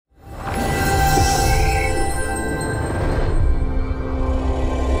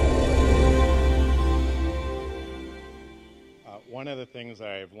of the things that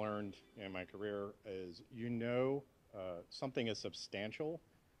I've learned in my career is something is substantial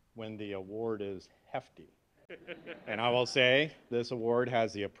when the award is hefty. And I will say this award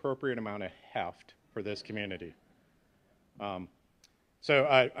has the appropriate amount of heft for this community. I'm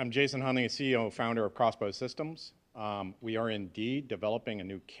Jason Hundley, CEO, founder of Bautex Systems. We are indeed developing a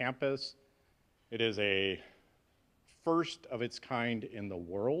new campus. It is a first of its kind in the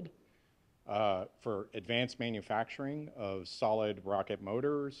world for advanced manufacturing of solid rocket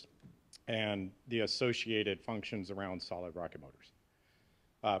motors and the associated functions around solid rocket motors.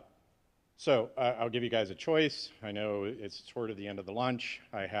 I'll give you guys a choice. I know it's toward the end of the lunch.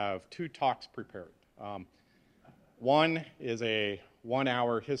 I have 2 talks prepared. One is a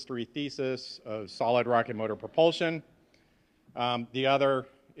 1-hour history thesis of solid rocket motor propulsion. The other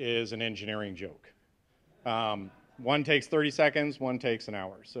is an engineering joke. One takes 30 seconds, one takes an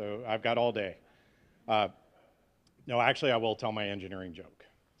hour. So I've got all day. No, actually, I will tell my engineering joke.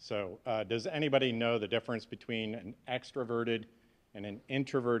 So does anybody know the difference between an extroverted and an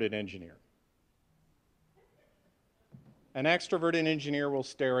introverted engineer? An extroverted engineer will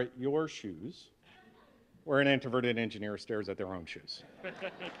stare at your shoes, where an introverted engineer stares at their own shoes.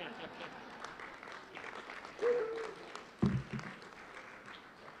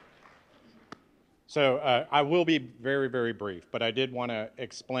 So I will be very, very brief, but I did want to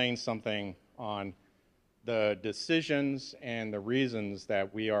explain something on the decisions and the reasons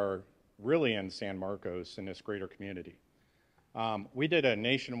that we are really in San Marcos in this greater community. We did a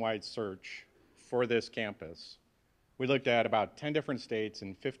nationwide search for this campus. We looked at about 10 different states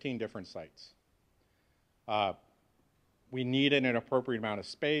and 15 different sites. We needed an appropriate amount of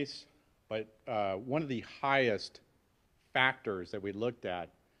space, but one of the highest factors that we looked at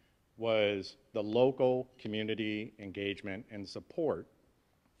was the local community engagement and support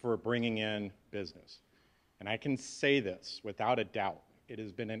for bringing in business. And I can say this without a doubt. It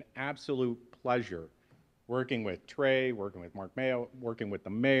has been an absolute pleasure working with Trey, working with Mark Mayo, working with the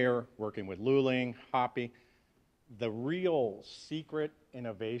mayor, working with Luling, Hoppy. The real secret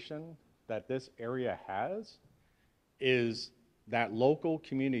innovation that this area has is that local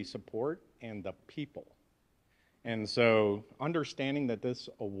community support and the people. And so understanding that this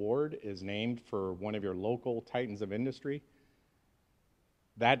award is named for one of your local titans of industry,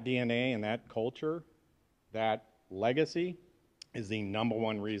 that DNA and that culture, that legacy is the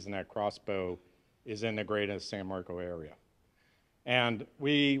 #1 reason that Crossbow is in the greater San Marcos area. And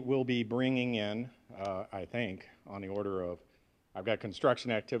we will be bringing in, I think, on the order of, I've got construction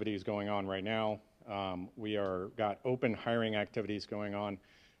activities going on right now. We got open hiring activities going on.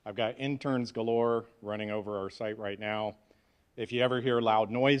 I've got interns galore running over our site right now. If you ever hear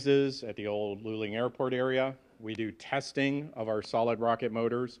loud noises at the old Luling Airport area, we do testing of our solid rocket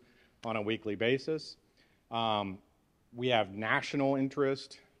motors on a weekly basis. We have national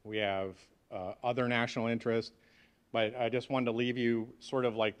interest. We have other national interest. But I just wanted to leave you sort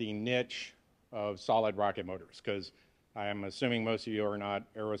of like the niche of solid rocket motors, because I'm assuming most of you are not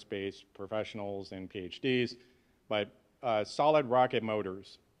aerospace professionals and PhDs, but solid rocket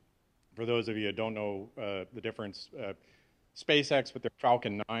motors, for those of you who don't know the difference, SpaceX with their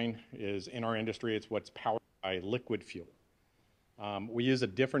Falcon 9 is in our industry, it's what's powered by liquid fuel. We use a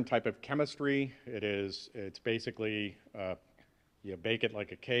different type of chemistry. It's basically, you bake it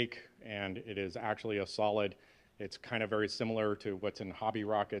like a cake, and it is actually a solid. It's kind of very similar to what's in hobby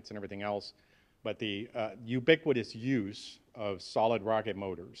rockets and everything else. But the ubiquitous use of solid rocket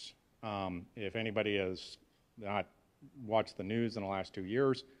motors, if anybody has not watched the news in the last 2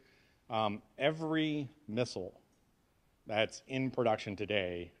 years, every missile that's in production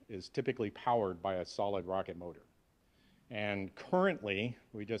today is typically powered by a solid rocket motor. And currently,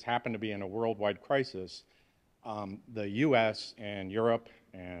 we just happen to be in a worldwide crisis. The US and Europe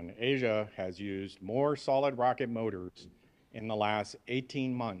and Asia has used more solid rocket motors in the last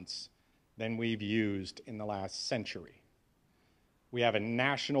 18 months than we've used in the last century. We have a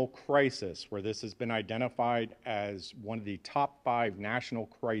national crisis where this has been identified as one of the top 5 national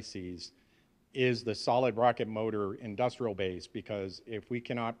crises is the solid rocket motor industrial base, because if we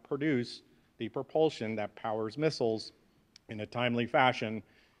cannot produce the propulsion that powers missiles in a timely fashion,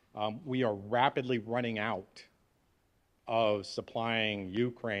 we are rapidly running out of supplying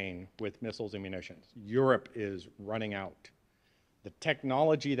Ukraine with missiles and munitions. Europe is running out. The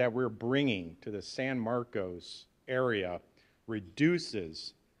technology that we're bringing to the San Marcos area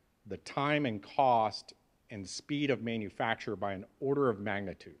reduces the time and cost and speed of manufacture by an order of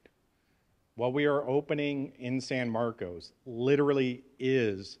magnitude. What we are opening in San Marcos literally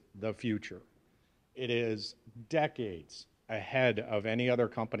is the future. It is decades ahead of any other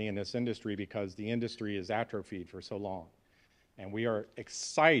company in this industry because the industry is atrophied for so long. And we are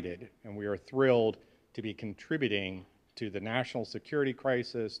excited and we are thrilled to be contributing to the national security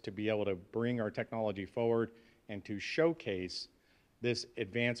crisis, to be able to bring our technology forward and to showcase this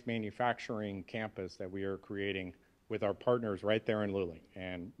advanced manufacturing campus that we are creating with our partners right there in Luling.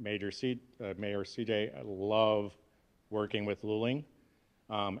 And Mayor CJ, I love working with Luling.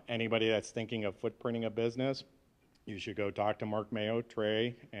 Anybody that's thinking of footprinting a business, you should go talk to Mark Mayo,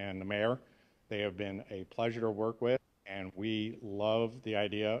 Trey, and the mayor. They have been a pleasure to work with, and we love the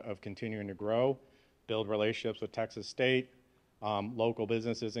idea of continuing to grow, build relationships with Texas State, local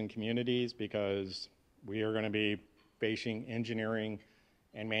businesses and communities, because we are going to be facing engineering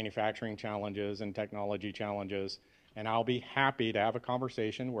and manufacturing challenges and technology challenges. And I'll be happy to have a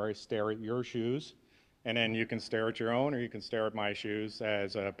conversation where I stare at your shoes, and then you can stare at your own, or you can stare at my shoes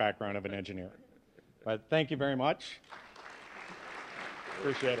as a background of an engineer. But thank you very much.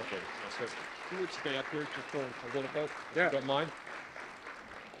 Appreciate it. You would stay up here just for a little bit, if you don't mind.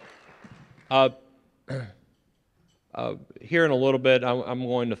 Here in a little bit, I'm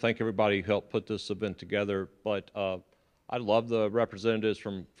going to thank everybody who helped put this event together, but I'd love the representatives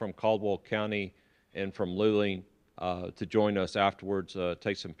from Caldwell County and from Luling to join us afterwards,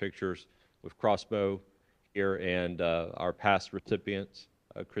 take some pictures with Crossbow here and our past recipients.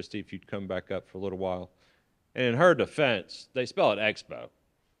 Christy, if you'd come back up for a little while. And in her defense, they spell it Expo.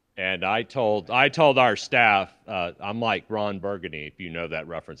 And I told our staff, I'm like Ron Burgundy, if you know that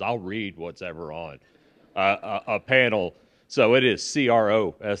reference. I'll read what's ever on a panel. So it is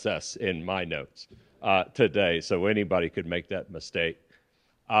CROSS in my notes today, so anybody could make that mistake.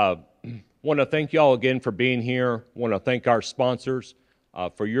 Want to thank you all again for being here. Want to thank our sponsors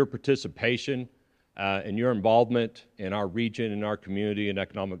for your participation and your involvement in our region, in our community, and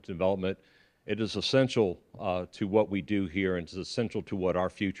economic development. It is essential to what we do here, and it's essential to what our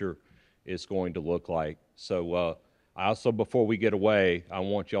future is going to look like. So I also, before we get away, I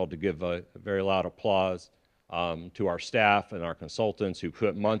want y'all to give a very loud applause to our staff and our consultants who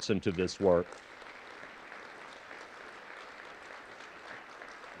put months into this work.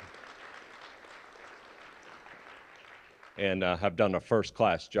 And have done a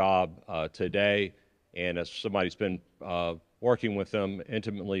first-class job today. And as somebody's been working with them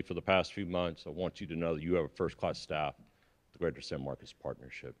intimately for the past few months, I want you to know that you have a first-class staff, the Greater San Marcos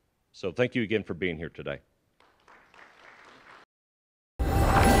Partnership. So thank you again for being here today.